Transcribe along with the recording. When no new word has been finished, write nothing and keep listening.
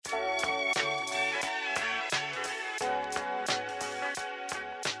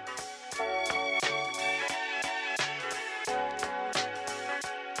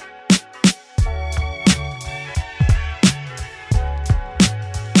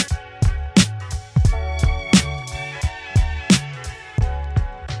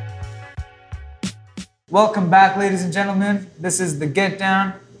Welcome back, ladies and gentlemen. This is The Get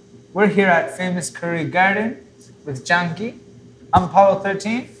Down. We're here at Famous Curry Garden with Janki. I'm Apollo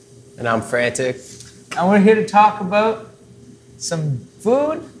 13, And I'm Frantic. and we're here to talk about some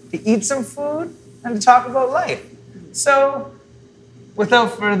food, to eat some food, and to talk about life. So,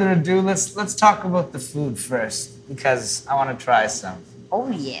 without further ado, let's talk about the food first, because I want to try some. Oh,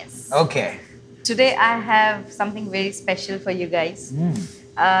 yes. Okay. Today I have something very special for you guys.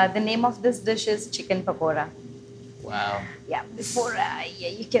 The name of this dish is chicken pakora. Wow. Yeah, before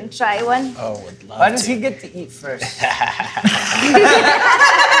you can try one. Oh, would love Why does to. he get to eat first?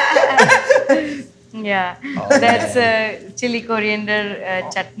 Yeah, Oh, that's chili coriander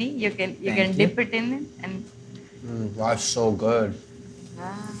chutney. You can Thank dip it in it and That's so good.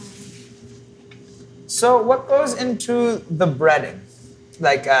 So, what goes into the breading?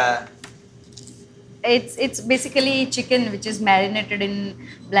 Like, it's basically chicken which is marinated in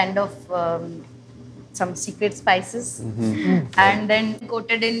blend of some secret spices and then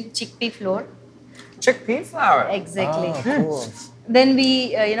coated in chickpea flour. chickpea flour. Exactly. Oh, cool. Then we,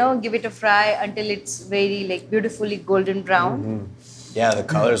 give it a fry until it's very beautifully golden brown. Yeah, the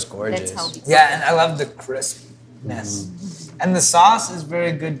color's gorgeous. That's how we. Yeah, and I love the crispness. And the sauce is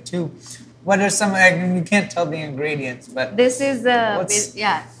very good too. What are some, you can't tell the ingredients, but, This is What's-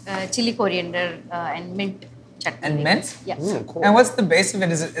 chili coriander and mint chutney. and mint? Yeah. Cool. And what's the base of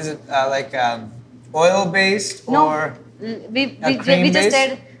it? Is it like oil based No, or? we cream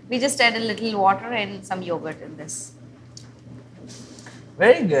base? just add a little water and some yogurt in this.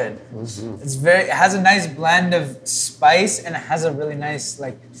 Very good. It's it has a nice blend of spice and it has a really nice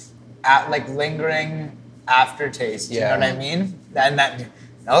lingering aftertaste. You know Yeah. what I mean? And that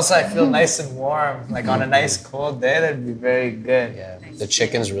also I feel nice and warm. Like on a nice cold day, that'd be very good. Yeah, the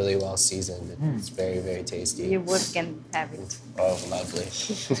chicken's really well seasoned. It's very, very tasty. You both can have it. Oh, lovely.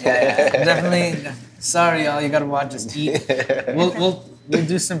 Yeah, definitely. Sorry, y'all. You gotta watch us eat. We'll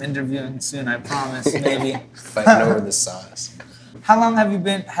do some interviewing soon. I promise. Maybe. Fighting over the sauce. How long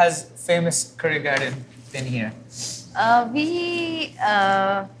has Famous Curry Garden been here? We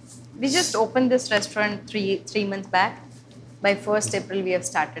just opened this restaurant three months back. By 1st April, we have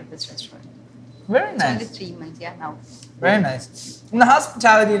started this restaurant. Very It's only nice. 3 months, yeah, now. Very nice. And the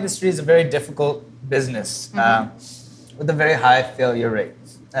hospitality industry is a very difficult business with a very high failure rate,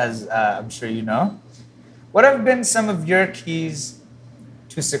 as I'm sure you know. What have been some of your keys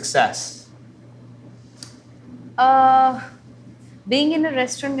to success? Being in a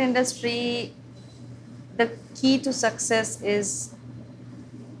restaurant industry, the key to success is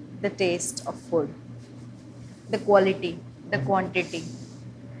the taste of food, the quality, the quantity.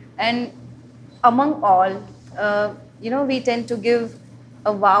 And among all, we tend to give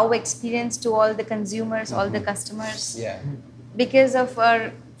a wow experience to all the consumers, all the customers. Yeah. Because of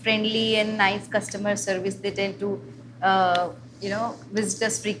our friendly and nice customer service, they tend to, visit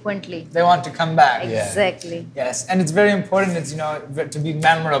us frequently. They want to come back. Yeah. Exactly. Yes, and it's very important. It's to be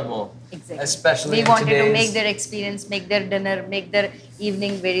memorable, Exactly. especially We in wanted to today's- make their experience, make their dinner, make their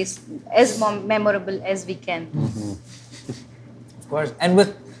evening as memorable as we can. Of course. And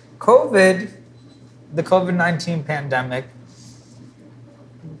with COVID, the COVID-19 pandemic,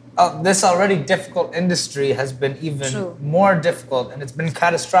 this already difficult industry has been even True. more difficult, and it's been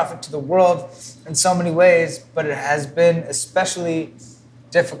catastrophic to the world in so many ways, but it has been especially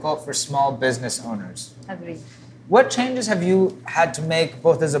difficult for small business owners. Agree. What changes have you had to make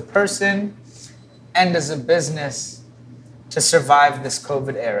both as a person and as a business to survive this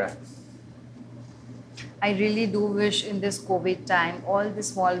COVID era? I really do wish in this COVID time, all the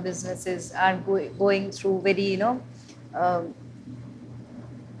small businesses are going through very,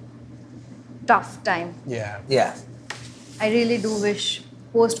 tough time. Yeah. Yeah. I really do wish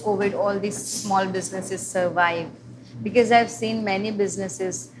post-COVID all these small businesses survive, because I've seen many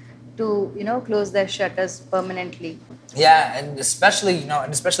businesses to close their shutters permanently. Yeah, and especially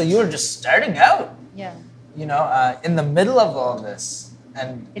you were just starting out, Yeah, in the middle of all this.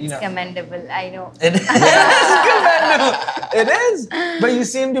 And it's commendable. I know. it is commendable. It is. But you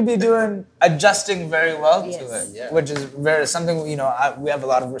seem to be adjusting very well to Yes. it, Yeah. which is something we have a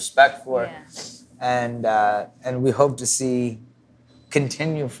lot of respect for, Yeah. and we hope to see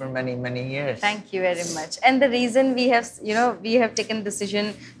continue for many, many years. Thank you very much. And the reason we have taken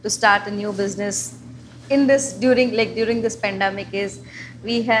decision to start a new business in this during this pandemic is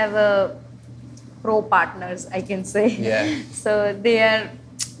we have pro partners, I can say. Yeah. So they are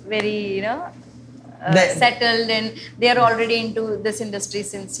very They- settled, and they are already into this industry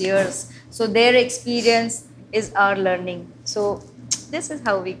since years. So their experience is our learning. So this is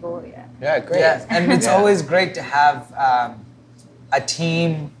how we go. Yeah. Yeah, great. Yes, and it's Yeah. always great to have a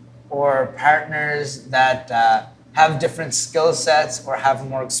team or partners that have different skill sets or have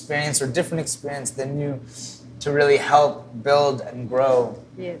more experience or different experience than you to really help build and grow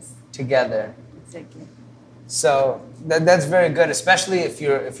Yes, together. exactly. So that's very good, especially if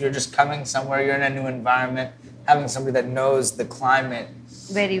you're just coming somewhere, you're in a new environment, having somebody that knows the climate.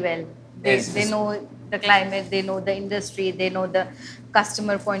 Very well. They know the climate, they know the industry, they know the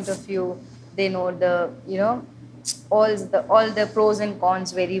customer point of view, they know the, all the pros and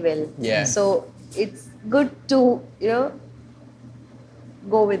cons very well. Yeah. So it's good to,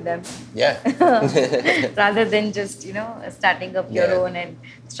 go with them Yeah. rather than just, starting up your Yeah. own and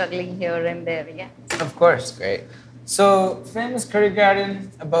struggling here and there. Yeah. Of course. Great. So Famous Curry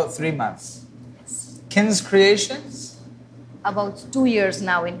Garden, about 3 months. Kin's Creations, About 2 years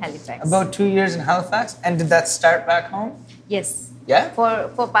now in Halifax. about 2 years in Halifax. And did that start back home? Yes. Yeah?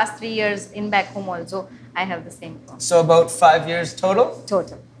 For past 3 years in back home also, I have the same firm. So about 5 years total?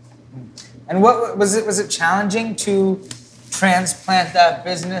 Total. And what was it? Was it challenging to transplant that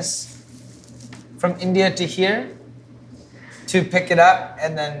business from India to here, to pick it up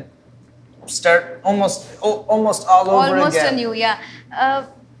and then start almost all over Almost again? anew, yeah.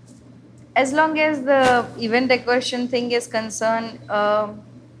 As long as the event decoration thing is concerned,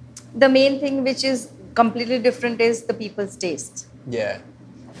 the main thing which is completely different is the people's taste. Yeah.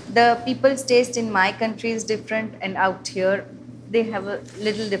 The people's taste in my country is different, and out here they have a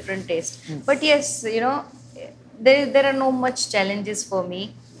little different taste. But yes, there are no much challenges for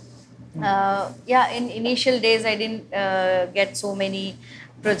me. In initial days I didn't get so many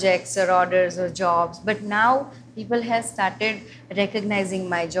projects or orders or jobs, but now people have started recognizing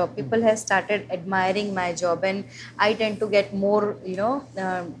my job. People have started admiring my job, and I tend to get more,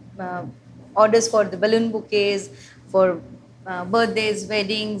 orders for the balloon bouquets, for birthdays,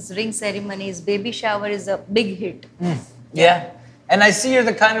 weddings, ring ceremonies. Baby shower is a big hit. Yeah. And I see you're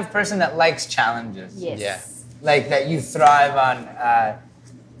the kind of person that likes challenges. Yes. Yeah. Like that you thrive on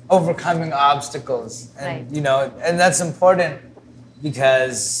overcoming obstacles. And, Right. and that's important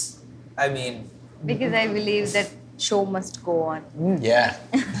because, I mean, Because I believe that show must go on. Yeah.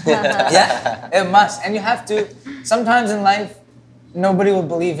 yeah, it must. And you have to, sometimes in life, nobody will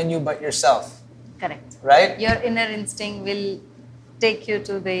believe in you but yourself, Correct. right? Your inner instinct will take you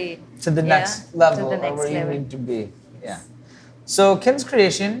to the Next level, to the or next where you level. need to be. Yeah. So Kin's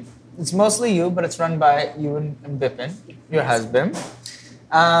Creation, it's mostly you, but it's run by you and Bipin, your husband.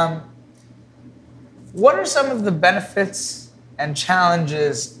 What are some of the benefits and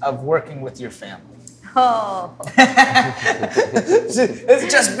challenges of working with your family? Oh, It's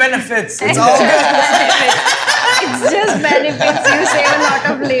just benefits. It's all good. it's just benefits. You save a lot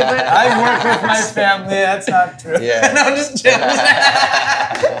of labor. I work with my family. That's not true. Yeah. No, just joking.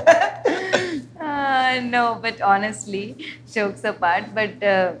 No, but honestly, jokes apart. But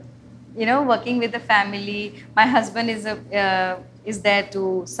working with a family, my husband is there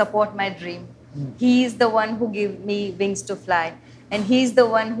to support my dream. He is the one who gave me wings to fly, and he's the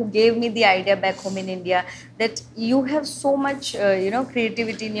one who gave me the idea back home in India that you have so much,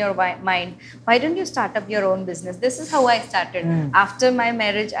 creativity in your mind. Why don't you start up your own business? This is how I started. After my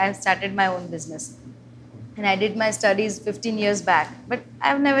marriage, I started my own business. And I did my studies 15 years back, but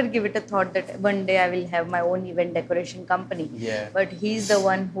I've never given it a thought that one day I will have my own event decoration company. Yeah. But he's the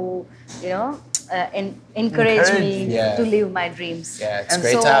one who, encouraged me Yeah. to live my dreams. Yeah, it's And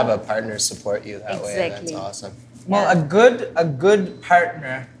great so- to have a partner support you that way. Exactly. That's awesome. Well, Yeah. a good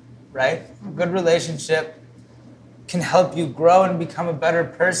partner, right? A good relationship can help you grow and become a better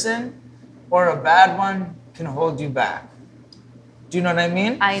person, or a bad one can hold you back. Do you know what I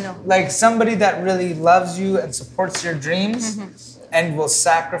mean? I know. Like somebody that really loves you and supports your dreams and will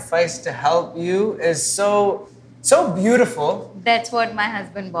sacrifice to help you is so beautiful. That's what my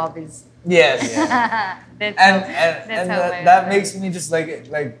husband Bob is. Yes. That's And how my that husband- makes me just like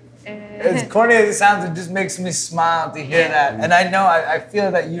as corny as it sounds, it just makes me smile to hear that. And I know I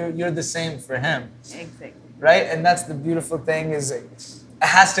feel that you're the same for him, Exactly. right? And that's the beautiful thing is it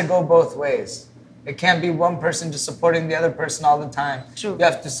has to go both ways. It can't be one person just supporting the other person all the time. True. You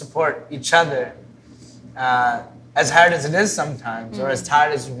have to support each other. As hard as it is sometimes, or as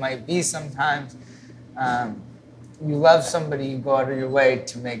tired as you might be sometimes, you love somebody, you go out of your way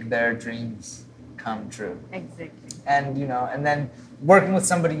to make their dreams come true. Exactly. And and then working with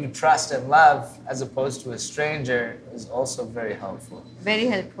somebody you trust and love as opposed to a stranger is also very helpful. Very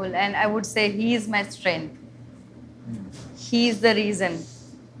helpful. And I would say he is my strength. He is the reason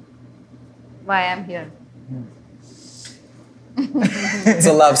why I'm here. It's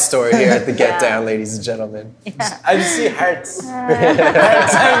a love story here at the Get Down, ladies and gentlemen. I just see hearts.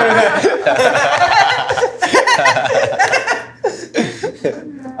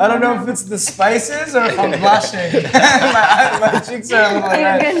 I don't know if it's the spices or if I'm blushing. my cheeks are a little You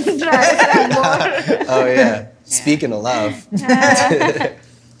red. can try some more. Oh yeah. Speaking of love.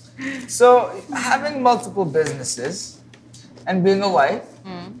 So having multiple businesses and being a wife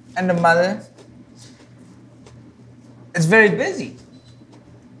and a mother, it's very busy.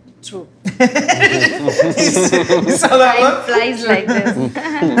 True. You saw that Time look? flies like this.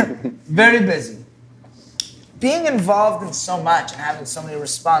 Very busy. Being involved in so much and having so many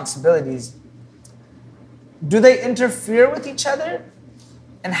responsibilities, do they interfere with each other?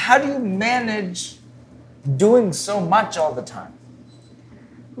 And how do you manage doing so much all the time?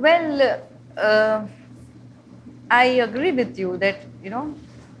 Well, I agree with you that,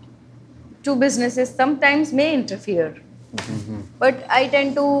 two businesses sometimes may interfere. But I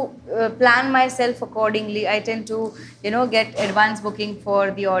tend to plan myself accordingly. I tend to, get advance booking for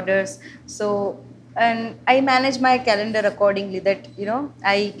the orders. So, and I manage my calendar accordingly that,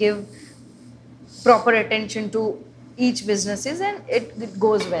 I give proper attention to each businesses and it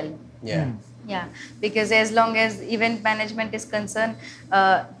goes well. Yeah. Yeah, because as long as event management is concerned,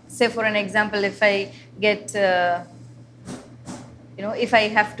 say for an example, if I get, if I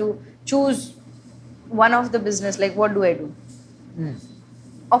have to choose one of the business, like what do I do?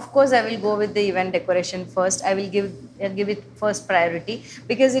 Of course, I will go with the event decoration first. I will give it first priority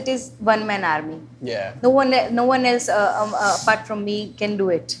because it is one man army. Yeah. No one else apart from me can do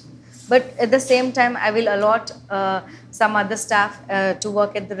it. But at the same time, I will allot some other staff to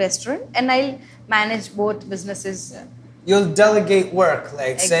work at the restaurant, and I'll manage both businesses. You'll delegate work,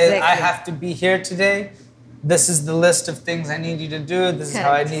 like say, I Exactly. have to be here today. This is the list of things I need you to do. This is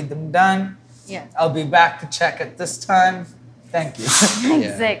how I Correct. need them done. Yeah, I'll be back to check at this time. Thank you.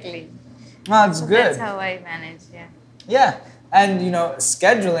 exactly. Well, it's So good. that's how I manage. Yeah. Yeah, and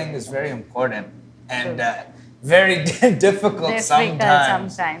scheduling is very important and True. very difficult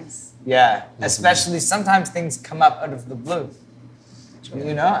sometimes. Sometimes. Yeah, especially sometimes things come up out of the blue.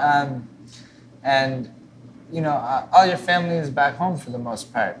 And all your family is back home for the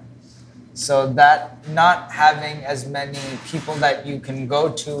most part. So that not having as many people that you can go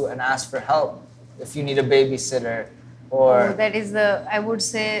to and ask for help if you need a babysitter or Oh, that is I would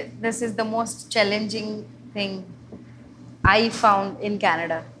say this is the most challenging thing I found in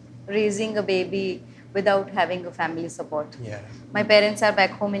Canada, raising a baby without having a family support. Yeah. My parents are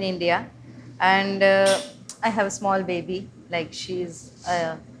back home in India, and I have a small baby, like she's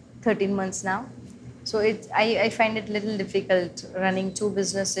 13 months now. So I find it a little difficult running two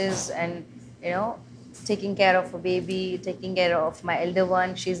businesses and, taking care of a baby, taking care of my elder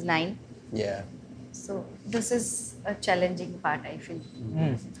one, she's 9. Yeah. So this is a challenging part, I feel.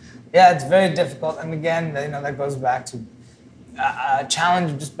 Yeah, it's very difficult. And again, that goes back to a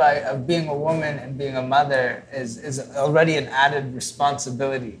challenge just of being a woman and being a mother is already an added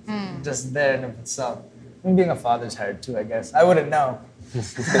responsibility just there in of itself. And being a father's hard too, I guess. I wouldn't know.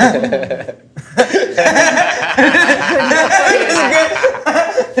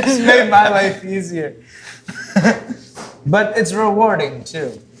 It's made my life easier. But it's rewarding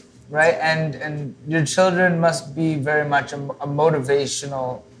too, right? And your children must be very much a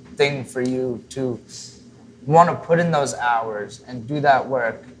motivational thing for you to want to put in those hours and do that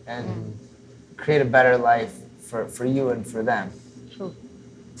work and create a better life for you and for them. True.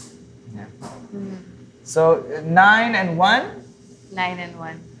 Yeah. So 9 and 1? 9 and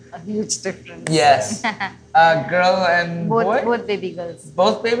 1. A huge difference. Yes. Girl and boy? Both baby girls.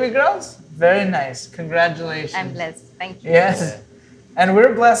 Both baby girls? Very nice. Congratulations. I'm blessed. Thank you. Yes. And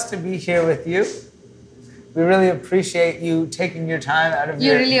we're blessed to be here with you. We really appreciate you taking your time out of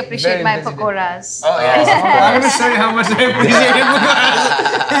You your really appreciate very my busy day. pakoras. Oh, yes. I'm going to show you how much I appreciate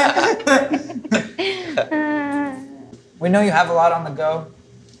it. We know you have a lot on the go,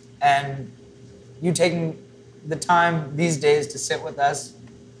 and you taking the time these days to sit with us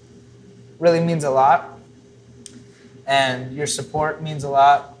really means a lot, and your support means a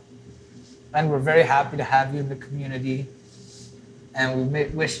lot, and we're very happy to have you in the community, and we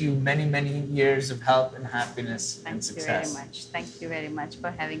wish you many, many years of health and happiness and Thank you success. very much. Thank you very much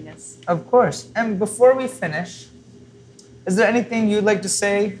for having us. Of course. And before we finish, is there anything you'd like to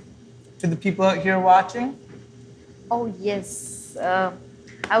say to the people out here watching? Oh, yes. I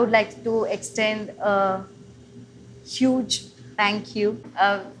would like to extend a huge thank you.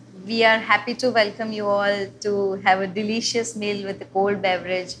 We are happy to welcome you all to have a delicious meal with a cold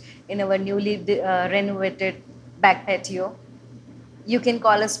beverage in our newly renovated back patio. You can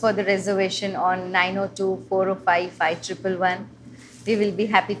call us for the reservation on 902-405-5111. We will be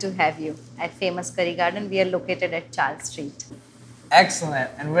happy to have you at Famous Curry Garden. We are located at Charles Street. Excellent.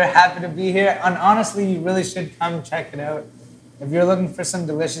 And we're happy to be here. And honestly, you really should come check it out. If you're looking for some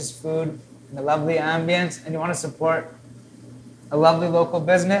delicious food and a lovely ambience and you want to support a lovely local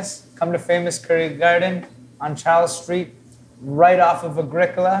business, come to Famous Curry Garden on Charles Street, right off of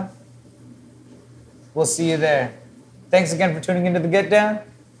Agricola. We'll see you there. Thanks again for tuning into The Get Down.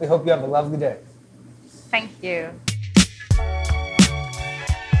 We hope you have a lovely day. Thank you.